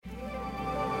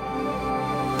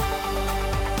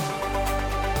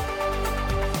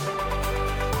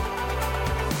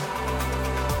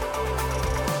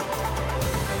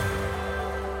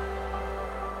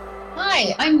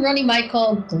I'm Roni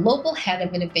Michael, Global Head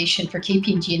of Innovation for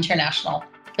KPMG International.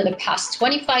 For the past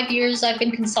 25 years, I've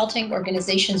been consulting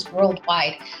organizations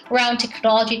worldwide around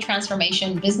technology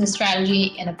transformation, business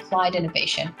strategy, and applied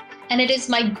innovation. And it is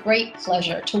my great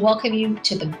pleasure to welcome you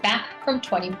to the Back from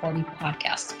 2040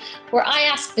 podcast, where I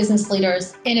ask business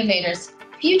leaders, innovators,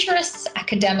 futurists,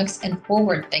 academics, and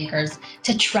forward thinkers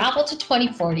to travel to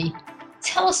 2040,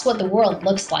 tell us what the world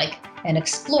looks like, and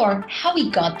explore how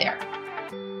we got there.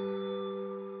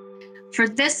 For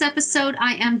this episode,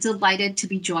 I am delighted to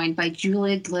be joined by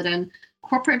Julia Glidden,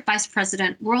 Corporate Vice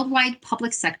President, Worldwide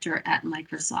Public Sector at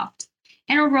Microsoft.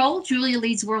 In her role, Julia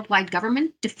leads worldwide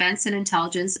government, defense and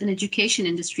intelligence, and education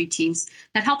industry teams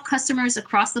that help customers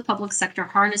across the public sector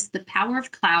harness the power of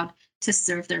cloud to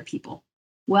serve their people.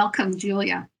 Welcome,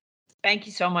 Julia. Thank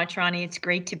you so much, Roni. It's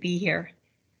great to be here.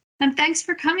 And thanks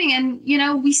for coming. And,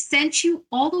 we sent you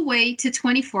all the way to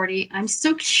 2040. I'm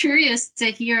so curious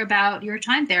to hear about your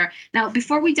time there. Now,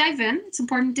 before we dive in, it's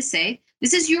important to say,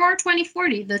 this is your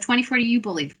 2040, the 2040 you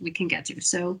believe we can get to.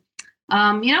 So,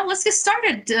 let's get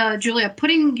started, Julia,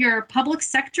 putting your public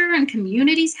sector and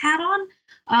communities hat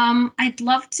on. I'd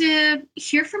love to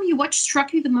hear from you. What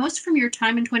struck you the most from your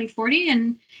time in 2040?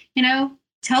 And,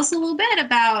 tell us a little bit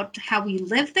about how we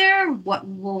live there,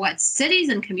 what cities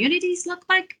and communities look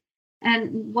like.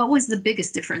 And what was the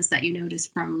biggest difference that you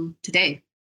noticed from today?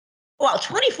 Well,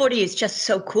 2040 is just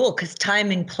so cool because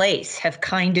time and place have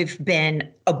kind of been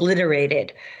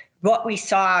obliterated. What we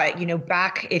saw,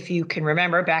 back, if you can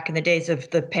remember, back in the days of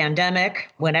the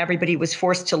pandemic, when everybody was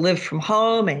forced to live from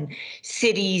home and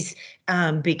cities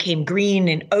became green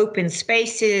and open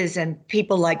spaces, and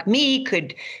people like me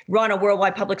could run a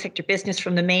worldwide public sector business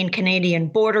from the Maine Canadian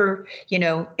border,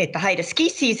 at the height of ski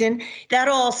season, that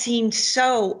all seemed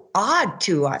so odd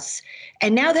to us.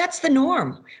 And now that's the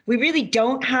norm. We really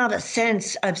don't have a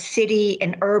sense of city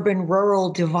and urban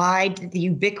rural divide. The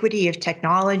ubiquity of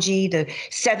technology, the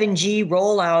 7G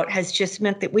rollout has just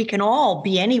meant that we can all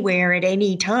be anywhere at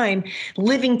any time,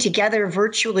 living together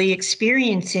virtually,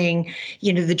 experiencing,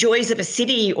 the joys of a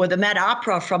city or the Met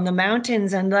Opera from the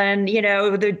mountains, and then,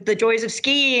 the joys of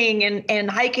skiing and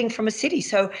hiking from a city.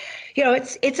 So,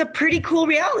 it's a pretty cool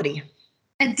reality.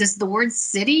 And does the word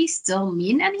city still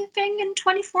mean anything in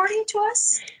 2040 to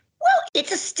us? Well,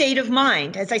 it's a state of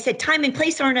mind. As I said, time and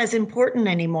place aren't as important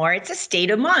anymore. It's a state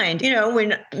of mind.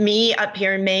 When me up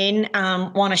here in Maine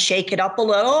want to shake it up a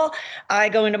little, I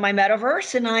go into my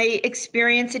metaverse and I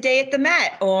experience a day at the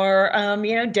Met or,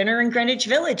 dinner in Greenwich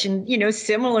Village. And,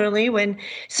 similarly, when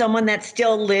someone that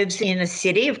still lives in a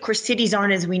city, of course, cities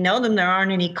aren't as we know them. There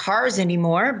aren't any cars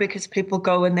anymore because people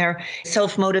go in their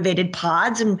self-motivated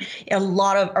pods and a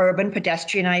lot of urban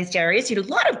pedestrianized areas. A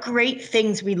lot of great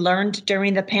things we learned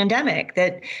during the pandemic,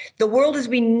 that the world as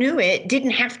we knew it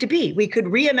didn't have to be. We could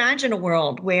reimagine a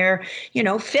world where,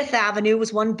 Fifth Avenue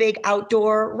was one big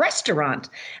outdoor restaurant.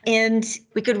 And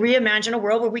we could reimagine a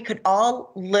world where we could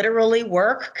all literally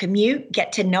work, commute,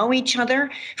 get to know each other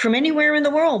from anywhere in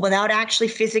the world without actually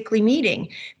physically meeting.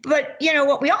 But,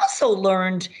 what we also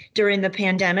learned during the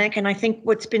pandemic, and I think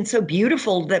what's been so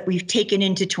beautiful that we've taken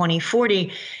into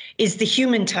 2040, is the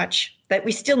human touch, that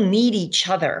we still need each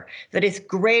other, that as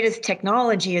great as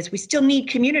technology is, we still need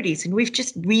communities. And we've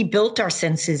just rebuilt our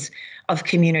senses of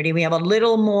community. We have a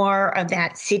little more of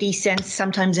that city sense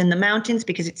sometimes in the mountains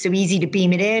because it's so easy to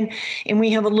beam it in. And we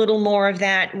have a little more of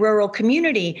that rural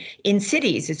community in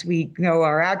cities as we grow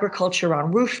our agriculture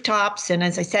on rooftops. And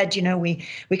as I said,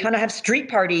 we kind of have street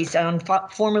parties on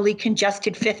formerly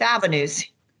congested Fifth Avenues.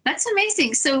 That's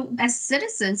amazing. So as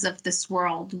citizens of this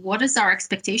world, what is our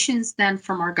expectations then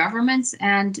from our governments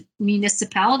and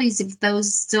municipalities, if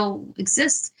those still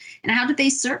exist? And how do they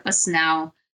serve us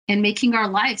now in making our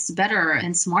lives better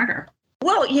and smarter?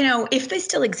 Well, if they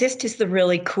still exist is the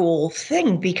really cool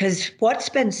thing, because what's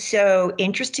been so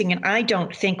interesting, and I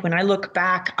don't think when I look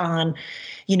back on,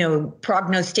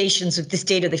 prognostications of the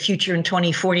state of the future in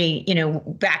 2040,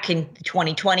 back in the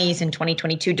 2020s and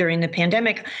 2022 during the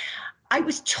pandemic, I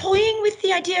was toying with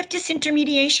the idea of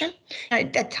disintermediation.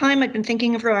 At that time, I'd been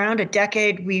thinking for around a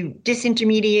decade, we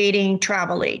disintermediating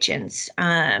travel agents.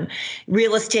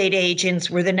 Real estate agents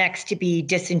were the next to be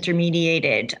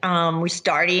disintermediated.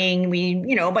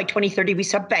 By 2030, we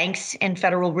saw banks and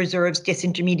Federal Reserves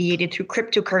disintermediated through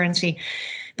cryptocurrency.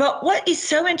 But what is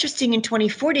so interesting in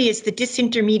 2040 is the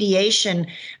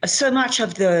disintermediation of so much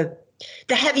of the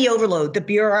heavy overload, the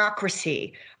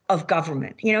bureaucracy of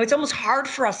government. It's almost hard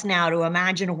for us now to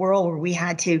imagine a world where we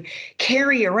had to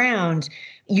carry around,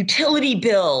 utility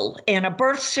bill and a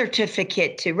birth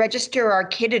certificate to register our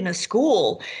kid in a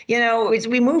school. As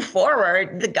we move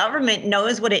forward, the government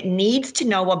knows what it needs to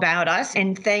know about us.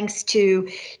 And thanks to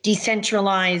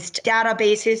decentralized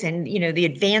databases and, the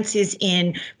advances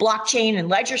in blockchain and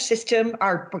ledger system,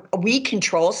 we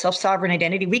control self-sovereign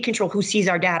identity. We control who sees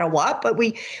our data what, but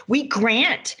we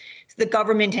grant the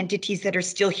government entities that are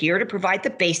still here to provide the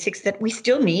basics that we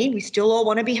still need. We still all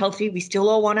want to be healthy. We still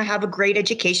all want to have a great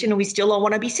education, and we still all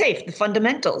want to be safe, the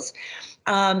fundamentals.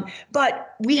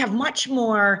 But we have much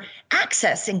more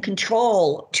access and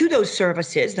control to those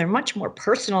services. They're much more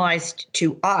personalized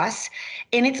to us,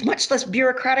 and it's much less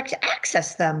bureaucratic to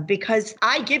access them because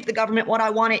I give the government what I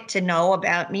want it to know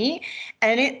about me,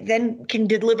 and it then can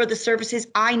deliver the services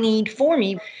I need for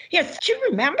me. Do you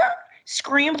remember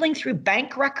scrambling through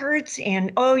bank records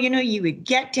and, you would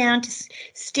get down to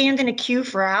stand in a queue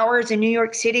for hours in New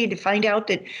York City to find out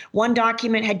that one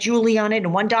document had Julie on it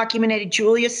and one document had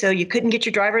Julia, so you couldn't get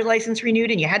your driver's license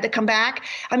renewed and you had to come back.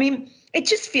 I mean, it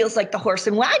just feels like the horse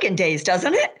and wagon days,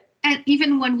 doesn't it? And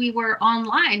even when we were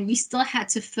online, we still had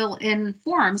to fill in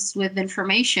forms with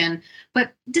information.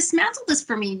 But dismantle this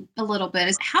for me a little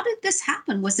bit. How did this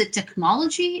happen? Was it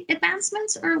technology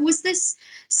advancements, or was this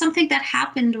something that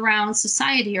happened around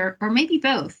society, or maybe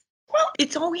both? Well,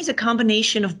 it's always a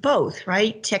combination of both,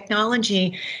 right?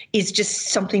 Technology is just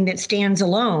something that stands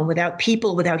alone without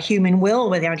people, without human will,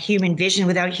 without human vision,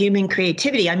 without human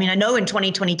creativity. I mean, I know in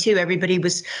 2022, everybody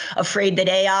was afraid that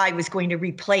AI was going to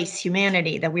replace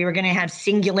humanity, that we were going to have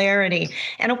singularity.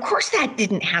 And of course, that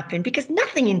didn't happen because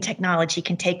nothing in technology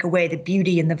can take away the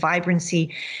beauty and the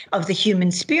vibrancy of the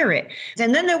human spirit.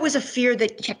 And then there was a fear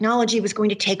that technology was going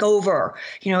to take over.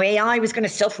 AI was going to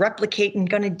self-replicate and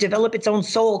going to develop its own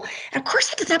soul. And of course,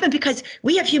 that doesn't happen because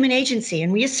we have human agency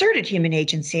and we asserted human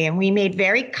agency and we made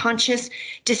very conscious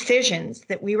decisions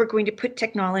that we were going to put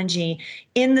technology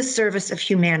in the service of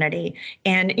humanity.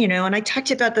 And, and I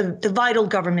talked about the vital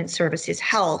government services,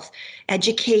 health,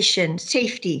 education,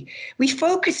 safety. We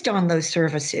focused on those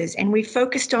services and we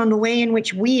focused on the way in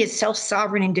which we as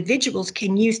self-sovereign individuals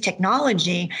can use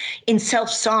technology in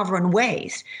self-sovereign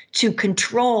ways to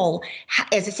control,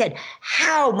 as I said,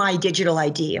 how my digital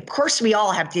ID. Of course, we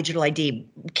all have digital ID.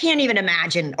 Can't even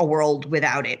imagine a world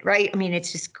without it, right? I mean,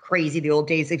 it's just crazy, the old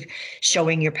days of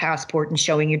showing your passport and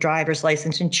showing your driver's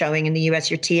license and showing in the US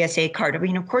your TSA card. I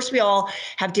mean, of course, we all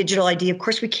have digital ID. Of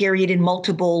course, we carry it in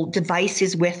multiple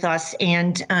devices with us.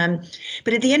 And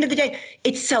but at the end of the day,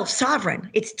 it's self-sovereign.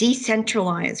 It's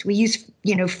decentralized. We use,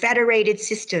 federated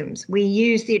systems. We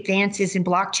use the advances in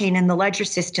blockchain and the ledger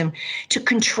system to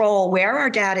control where our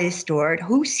data is stored,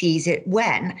 who sees it,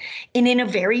 when, and in a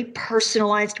very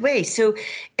personalized way. So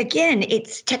again,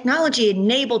 it's technology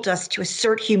enabled us to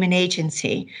assert human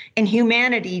agency, and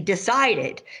humanity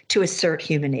decided to assert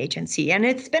human agency. And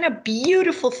it's been a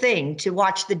beautiful thing to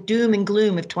watch the doom and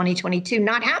gloom of 2022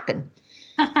 not happen.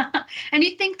 And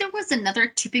you think there was another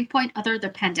tipping point other than the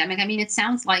pandemic? I mean, it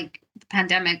sounds like the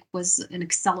pandemic was an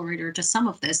accelerator to some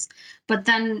of this, but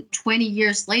then 20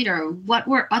 years later, what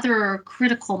were other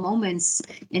critical moments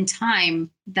in time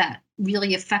that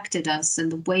really affected us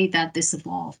and the way that this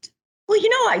evolved? Well,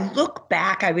 I look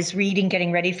back, I was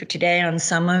getting ready for today on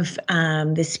some of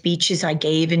the speeches I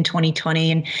gave in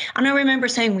 2020. And I remember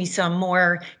saying we saw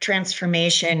more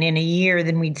transformation in a year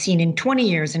than we'd seen in 20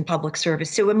 years in public service.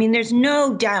 So, I mean, there's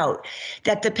no doubt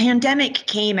that the pandemic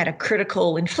came at a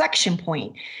critical inflection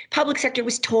point. Public sector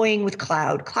was toying with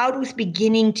cloud. Cloud was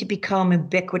beginning to become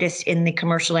ubiquitous in the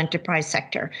commercial enterprise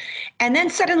sector. And then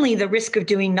suddenly the risk of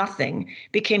doing nothing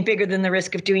became bigger than the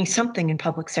risk of doing something in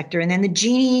public sector. And then the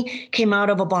genie came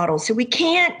out of a bottle. So we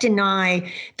can't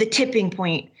deny the tipping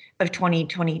point of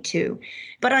 2022.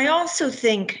 But I also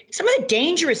think some of the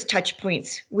dangerous touch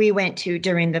points we went to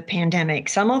during the pandemic,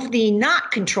 some of the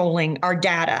not controlling our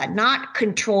data, not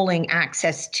controlling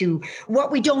access to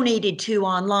what we donated to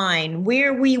online,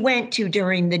 where we went to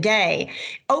during the day,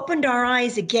 opened our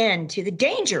eyes again to the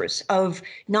dangers of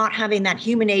not having that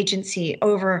human agency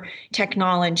over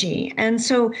technology. And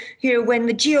so, when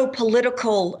the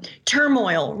geopolitical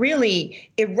turmoil really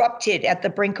erupted at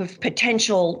the brink of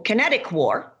potential kinetic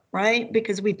war, right?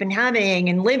 Because we've been having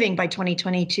and living by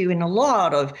 2022 in a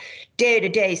lot of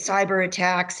day-to-day cyber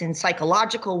attacks and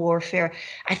psychological warfare.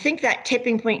 I think that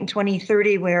tipping point in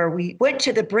 2030 where we went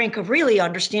to the brink of really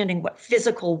understanding what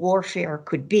physical warfare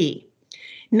could be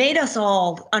made us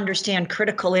all understand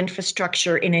critical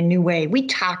infrastructure in a new way. We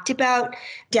talked about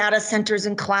data centers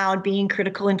and cloud being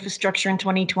critical infrastructure in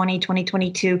 2020,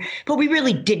 2022, but we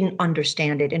really didn't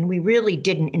understand it. And we really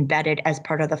didn't embed it as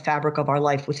part of the fabric of our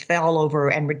life with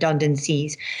failover and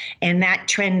redundancies. And that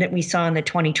trend that we saw in the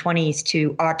 2020s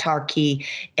to autarky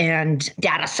and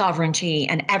data sovereignty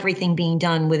and everything being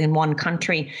done within one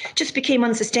country just became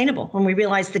unsustainable when we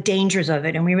realized the dangers of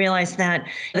it. And we realized that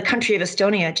the country of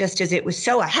Estonia, just as it was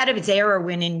so ahead of its era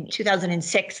when in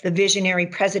 2006, the visionary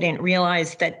president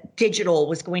realized that digital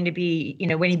was going to be,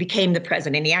 when he became the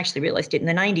president, he actually realized it in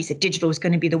the 90s, that digital was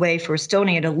going to be the way for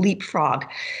Estonia to leapfrog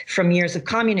from years of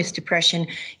communist depression.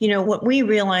 What we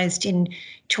realized in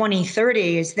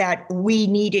 2030 is that we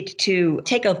needed to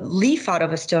take a leaf out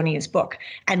of Estonia's book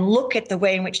and look at the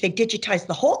way in which they digitized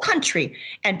the whole country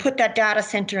and put that data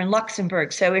center in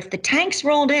Luxembourg. So if the tanks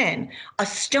rolled in,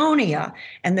 Estonia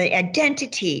and the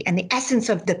identity and the essence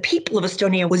of the people of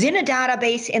Estonia was in a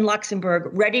database in Luxembourg,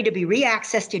 ready to be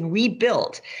reaccessed and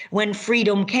rebuilt when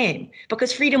freedom came,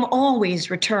 because freedom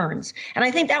always returns. And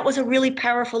I think that was a really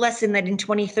powerful lesson that in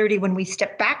 2030, when we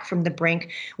stepped back from the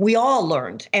brink, we all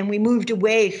learned, and we moved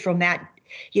away from that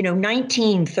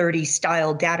 1930s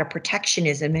style data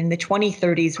protectionism and the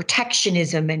 2030s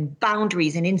protectionism and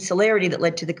boundaries and insularity that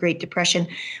led to the Great Depression.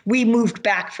 We moved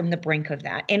back from the brink of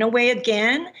that in a way,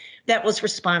 again, that was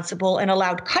responsible and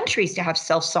allowed countries to have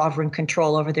self-sovereign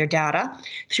control over their data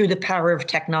through the power of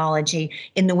technology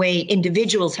in the way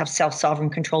individuals have self-sovereign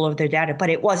control over their data,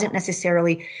 but it wasn't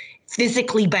necessarily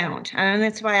physically bound. And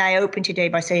that's why I opened today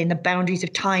by saying the boundaries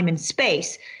of time and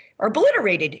space are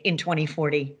obliterated in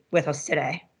 2040 with us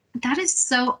today. That is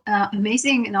so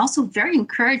amazing and also very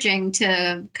encouraging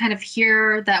to kind of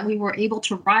hear that we were able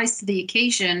to rise to the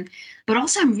occasion. But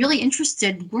also, I'm really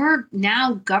interested, were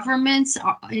now governments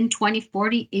in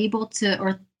 2040 able to,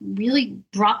 or really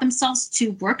brought themselves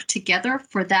to work together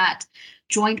for that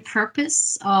joint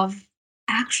purpose of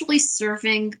actually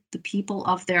serving the people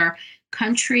of their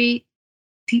country,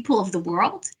 people of the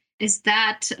world? Is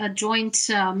that a joint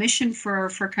mission for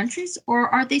countries, or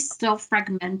are they still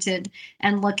fragmented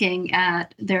and looking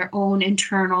at their own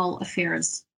internal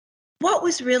affairs? What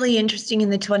was really interesting in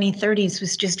the 2030s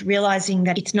was just realizing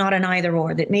that it's not an either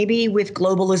or, that maybe with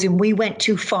globalism, we went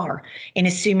too far in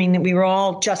assuming that we were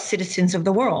all just citizens of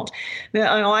the world.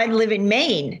 I live in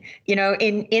Maine,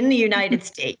 in the United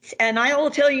States. And I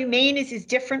will tell you, Maine is as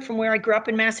different from where I grew up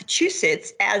in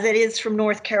Massachusetts as it is from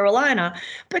North Carolina,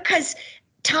 because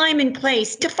time and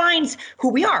place defines who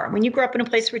we are. When you grow up in a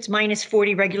place where it's minus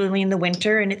 40 regularly in the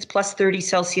winter and it's plus 30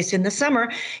 Celsius in the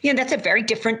summer, that's a very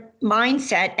different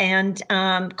mindset and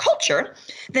culture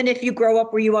than if you grow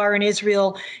up where you are in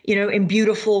Israel, in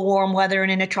beautiful warm weather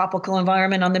and in a tropical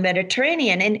environment on the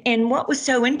Mediterranean. And what was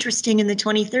so interesting in the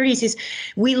 2030s is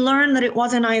we learned that it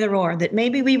wasn't either or, that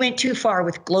maybe we went too far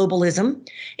with globalism.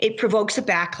 It provokes a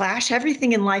backlash.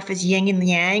 Everything in life is yin and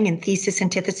yang and thesis,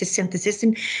 antithesis, synthesis.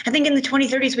 And I think in the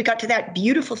 2030s, we got to that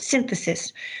beautiful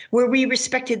synthesis where we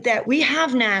respected that we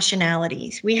have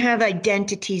nationalities, we have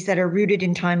identities that are rooted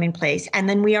in time and place, and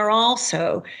then we are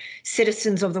also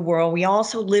citizens of the world. We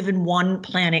also live in one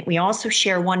planet. We also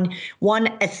share one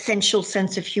essential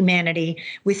sense of humanity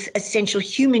with essential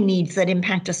human needs that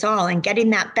impact us all. And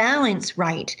getting that balance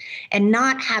right and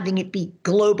not having it be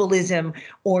globalism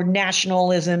or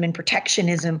nationalism and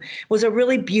protectionism was a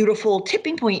really beautiful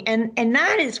tipping point. And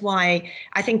that is why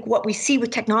I think what we see with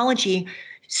technology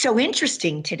so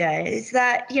interesting today is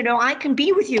that, I can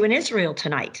be with you in Israel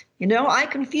tonight. I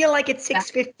can feel like it's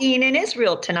 6:15 in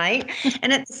Israel tonight.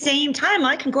 And at the same time,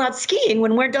 I can go out skiing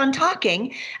when we're done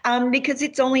talking because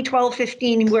it's only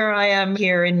 12:15 where I am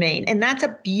here in Maine. And that's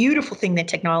a beautiful thing that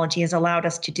technology has allowed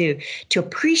us to do, to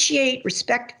appreciate,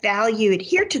 respect, value,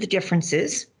 adhere to the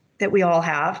differences that we all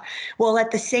have, while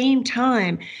at the same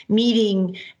time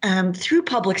meeting through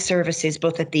public services,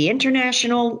 both at the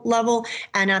international level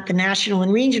and at the national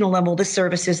and regional level, the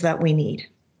services that we need.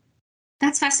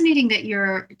 That's fascinating that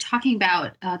you're talking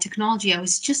about technology. I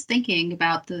was just thinking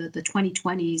about the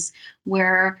 2020s,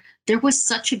 where there was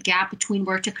such a gap between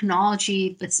where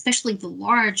technology, especially the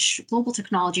large global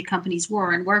technology companies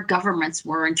were, and where governments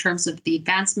were in terms of the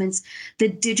advancements, the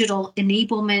digital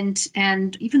enablement,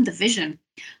 and even the vision.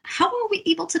 How were we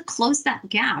able to close that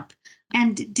gap?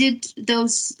 And did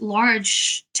those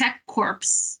large tech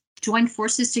corps join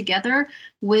forces together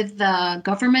with the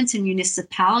governments and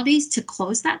municipalities to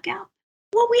close that gap?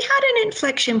 Well, we had an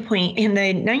inflection point in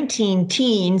the 19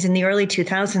 teens in the early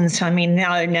 2000s. I mean,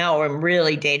 now I'm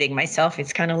really dating myself.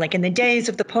 It's kind of like in the days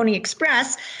of the Pony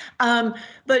Express.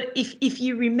 But if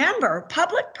you remember,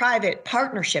 public-private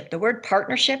partnership, the word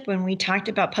partnership when we talked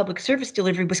about public service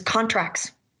delivery was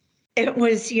contracts. It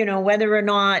was, whether or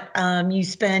not you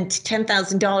spent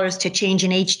 $10,000 to change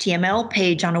an HTML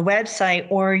page on a website,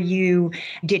 or you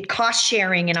did cost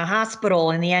sharing in a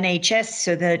hospital in the NHS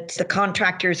so that the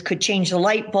contractors could change the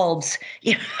light bulbs,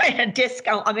 at a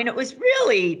discount. I mean, it was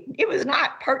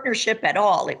not partnership at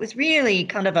all. It was really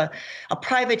kind of a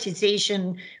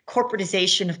privatization,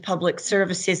 corporatization of public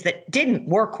services that didn't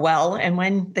work well. And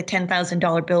when the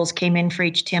 $10,000 bills came in for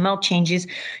HTML changes,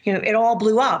 it all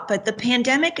blew up. But the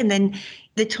pandemic and then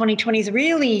the 2020s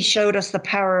really showed us the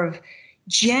power of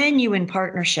genuine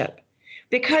partnership.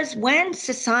 Because when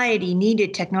society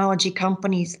needed technology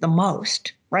companies the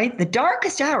most, right, the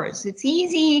darkest hours, it's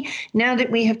easy now that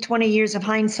we have 20 years of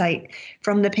hindsight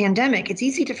from the pandemic, it's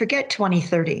easy to forget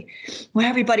 2030, when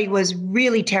everybody was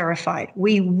really terrified.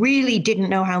 We really didn't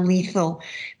know how lethal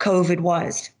COVID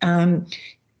was.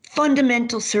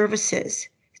 Fundamental services,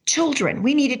 children,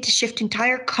 we needed to shift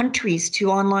entire countries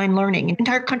to online learning,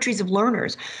 entire countries of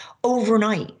learners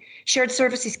overnight. Shared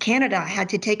Services Canada had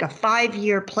to take a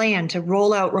 5-year plan to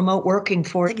roll out remote working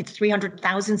for, I think it's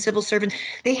 300,000 civil servants.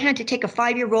 They had to take a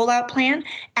 5-year rollout plan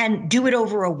and do it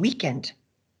over a weekend.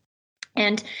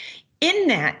 And in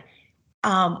that,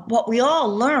 what we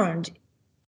all learned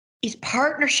is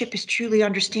partnership is truly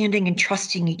understanding and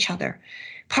trusting each other.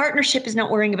 Partnership is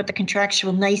not worrying about the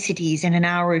contractual niceties in an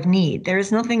hour of need. There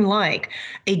is nothing like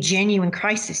a genuine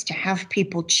crisis to have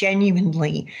people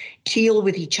genuinely deal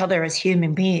with each other as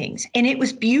human beings. And it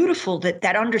was beautiful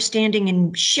that understanding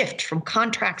and shift from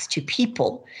contracts to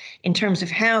people in terms of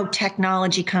how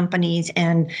technology companies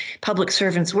and public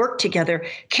servants work together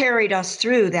carried us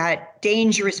through that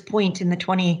dangerous point in the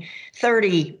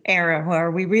 2030 era where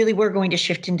we really were going to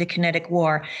shift into kinetic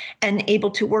war and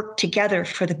able to work together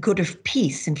for the good of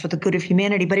peace and for the good of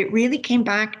humanity. But it really came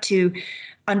back to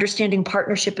understanding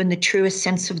partnership in the truest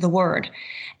sense of the word.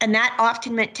 And that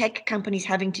often meant tech companies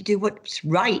having to do what's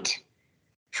right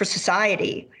for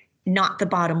society, not the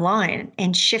bottom line,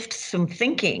 and shift some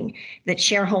thinking that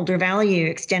shareholder value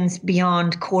extends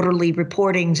beyond quarterly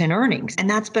reportings and earnings. And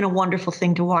that's been a wonderful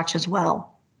thing to watch as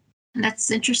well.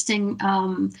 That's interesting.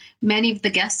 Many of the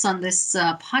guests on this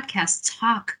podcast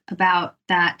talk about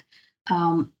that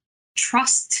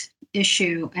trust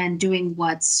issue and doing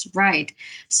what's right.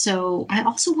 So I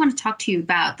also want to talk to you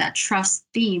about that trust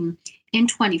theme in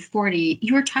 2040.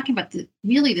 You were talking about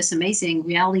this amazing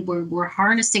reality where we're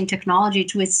harnessing technology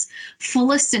to its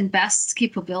fullest and best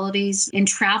capabilities in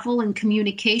travel and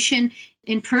communication,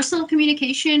 in personal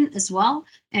communication as well,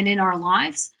 and in our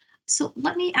lives. So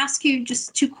let me ask you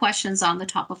just 2 questions on the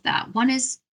top of that. One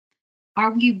is,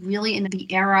 are we really in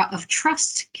the era of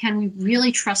trust? Can we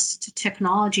really trust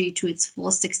technology to its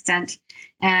fullest extent?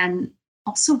 And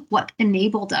also, what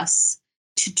enabled us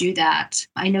to do that?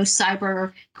 I know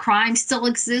cyber crime still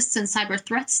exists and cyber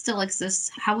threats still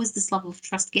exist. How is this level of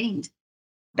trust gained?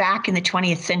 Back in the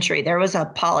 20th century, there was a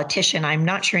politician, I'm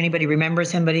not sure anybody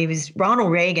remembers him, but he was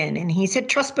Ronald Reagan, and he said,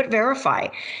 trust but verify.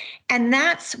 And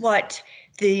that's what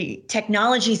the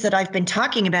technologies that I've been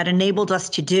talking about enabled us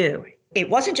to do. It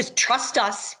wasn't just trust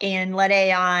us and let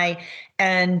AI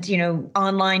and,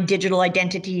 online digital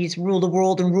identities rule the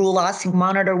world and rule us and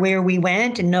monitor where we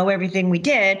went and know everything we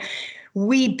did.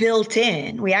 We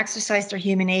exercised our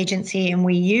human agency, and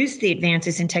we used the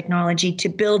advances in technology to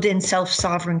build in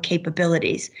self-sovereign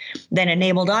capabilities that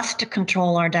enabled us to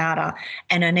control our data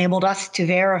and enabled us to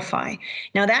verify.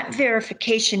 Now, that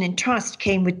verification and trust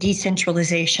came with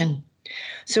decentralization.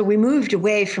 So we moved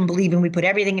away from believing we put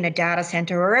everything in a data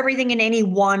center or everything in any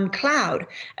one cloud.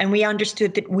 And we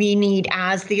understood that we need,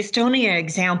 as the Estonia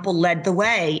example led the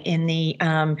way in the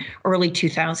early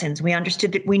 2000s, we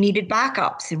understood that we needed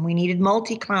backups and we needed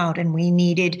multi-cloud and we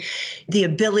needed the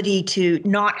ability to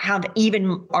not have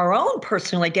even our own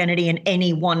personal identity in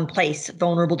any one place,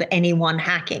 vulnerable to anyone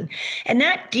hacking. And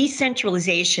that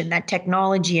decentralization, that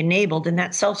technology enabled, and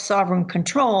that self-sovereign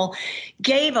control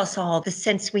gave us all the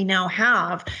sense we now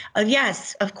have of,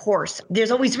 yes, of course,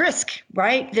 there's always risk,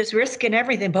 right? There's risk in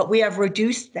everything, but we have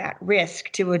reduced that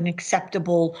risk to an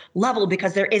acceptable level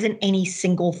because there isn't any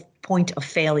single point of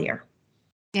failure.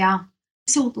 Yeah.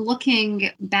 So looking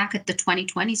back at the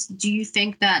 2020s, do you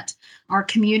think that our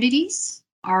communities,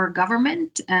 our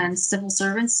government, and civil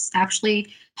servants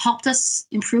actually helped us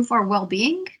improve our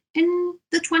well-being in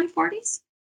the 2040s?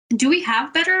 Do we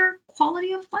have better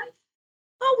quality of life?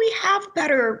 Well, we have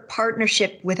better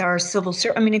partnership with our civil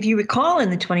service. I mean, if you recall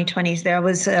in the 2020s, there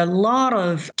was a lot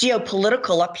of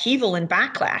geopolitical upheaval and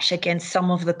backlash against some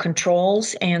of the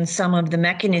controls and some of the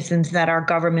mechanisms that our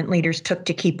government leaders took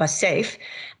to keep us safe.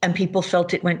 And people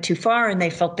felt it went too far and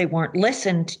they felt they weren't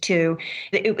listened to.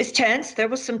 It was tense. There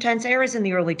was some tense eras in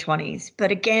the early 20s. But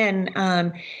again,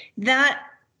 that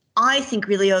I think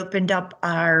really opened up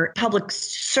our public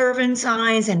servants'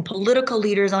 eyes and political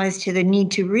leaders' eyes to the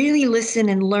need to really listen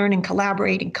and learn and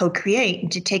collaborate and co-create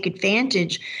and to take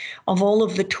advantage of all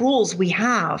of the tools we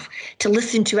have to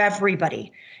listen to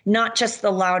everybody, not just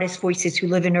the loudest voices who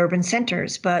live in urban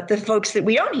centers, but the folks that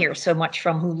we don't hear so much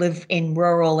from who live in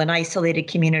rural and isolated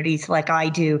communities like I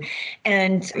do.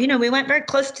 And, we went very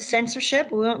close to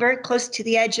censorship. We went very close to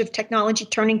the edge of technology,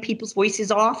 turning people's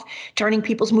voices off, turning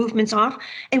people's movements off.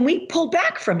 And we pulled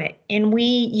back from it. And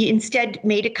we instead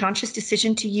made a conscious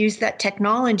decision to use that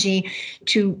technology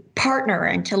to partner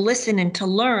and to listen and to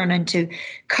learn and to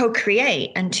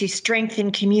co-create and to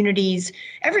strengthen communities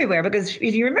everywhere. Because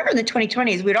if you remember in the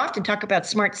 2020s, we'd often talk about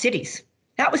smart cities.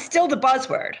 That was still the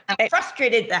buzzword. It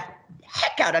frustrated the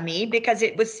heck out of me because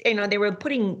it was, they were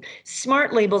putting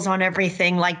smart labels on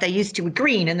everything like they used to with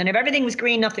green. And then if everything was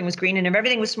green, nothing was green. And if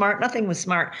everything was smart, nothing was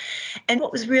smart. And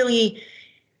what was really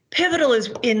pivotal is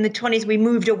in the 20s, we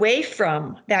moved away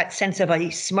from that sense of a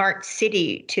smart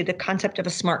city to the concept of a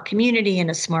smart community and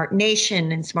a smart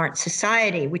nation and smart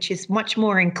society, which is much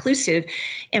more inclusive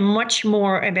and much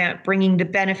more about bringing the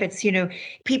benefits.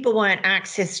 People want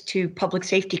access to public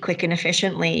safety quick and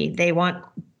efficiently. They want,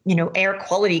 air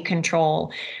quality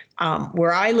control.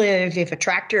 Where I live, if a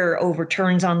tractor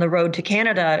overturns on the road to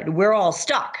Canada, we're all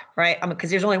stuck, right? Because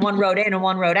there's only one road in and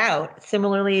one road out.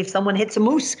 Similarly, if someone hits a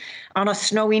moose on a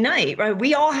snowy night, right?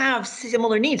 We all have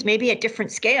similar needs, maybe at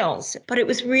different scales. But it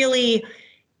was really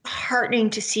heartening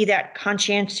to see that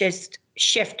conscientious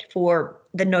shift for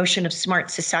the notion of smart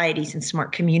societies and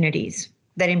smart communities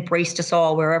that embraced us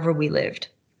all wherever we lived.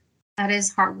 That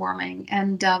is heartwarming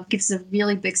and gives a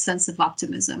really big sense of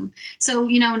optimism. So,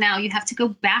 now you have to go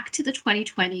back to the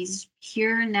 2020s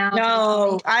here now.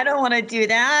 No, I don't want to do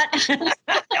that.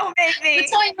 Don't make me. But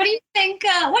tell me, what do you think?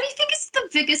 What do you think is the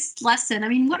biggest lesson? I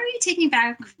mean, what are you taking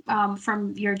back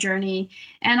from your journey,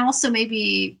 and also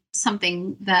maybe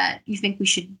something that you think we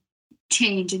should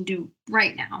change and do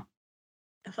right now?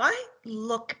 If I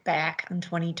look back on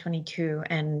 2022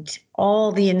 and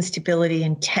all the instability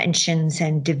and tensions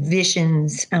and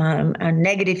divisions and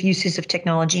negative uses of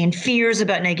technology and fears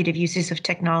about negative uses of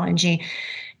technology,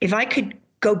 if I could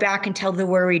go back and tell the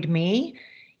worried me,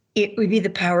 it would be the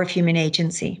power of human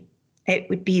agency. It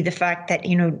would be the fact that,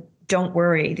 don't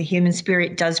worry, the human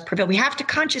spirit does prevail. We have to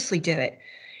consciously do it.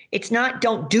 It's not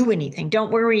don't do anything.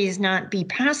 Don't worry is not be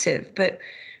passive, but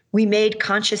we made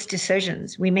conscious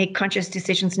decisions. We made conscious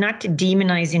decisions not to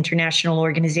demonize international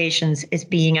organizations as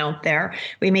being out there.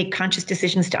 We made conscious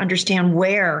decisions to understand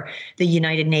where the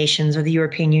United Nations or the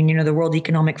European Union or the World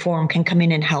Economic Forum can come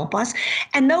in and help us.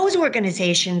 And those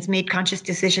organizations made conscious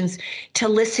decisions to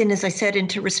listen, as I said, and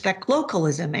to respect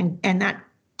localism. And that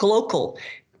global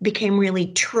became really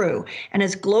true. And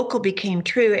as global became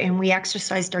true and we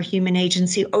exercised our human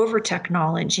agency over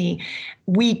technology,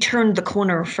 we turned the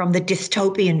corner from the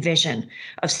dystopian vision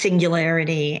of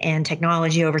singularity and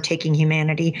technology overtaking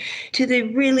humanity to the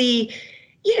really,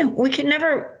 we can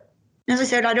never, as I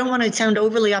said, I don't want to sound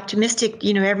overly optimistic,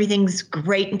 everything's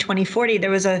great in 2040.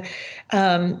 There was a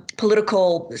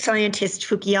political scientist,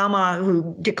 Fukuyama,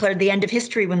 who declared the end of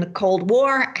history when the Cold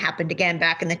War happened again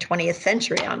back in the 20th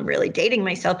century. I'm really dating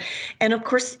myself. And of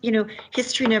course,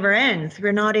 history never ends.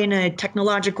 We're not in a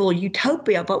technological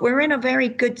utopia, but we're in a very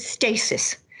good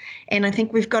stasis. And I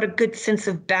think we've got a good sense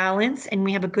of balance, and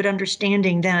we have a good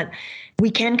understanding that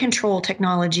we can control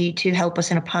technology to help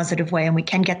us in a positive way, and we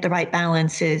can get the right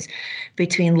balances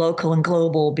between local and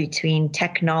global, between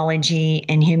technology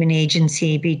and human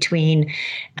agency, between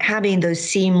having those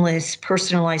seamless,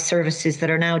 personalized services that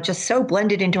are now just so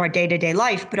blended into our day-to-day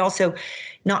life, but also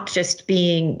not just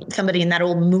being somebody in that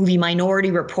old movie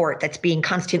Minority Report that's being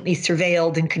constantly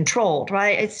surveilled and controlled,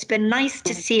 right? It's been nice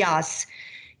to see us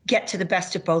get to the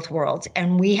best of both worlds,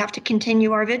 and we have to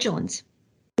continue our vigilance.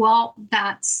 Well,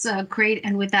 that's great.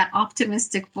 And with that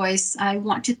optimistic voice, I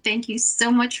want to thank you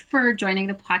so much for joining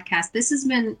the podcast. This has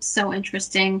been so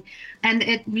interesting, and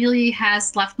it really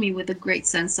has left me with a great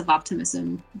sense of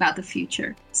optimism about the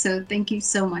future. So thank you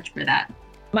so much for that.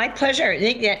 My pleasure.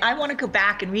 I want to go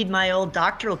back and read my old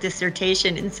doctoral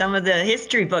dissertation in some of the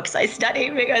history books I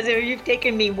studied, because you've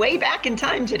taken me way back in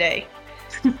time today.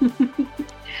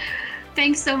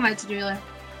 Thanks so much, Julia.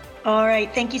 All right.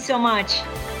 Thank you so much.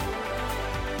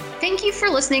 Thank you for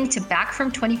listening to Back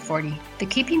from 2040, the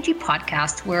KPMG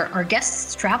podcast where our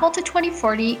guests travel to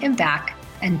 2040 and back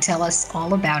and tell us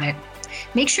all about it.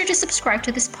 Make sure to subscribe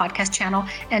to this podcast channel.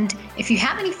 And if you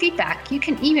have any feedback, you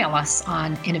can email us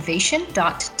on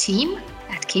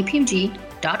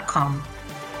innovation.team@kpmg.com.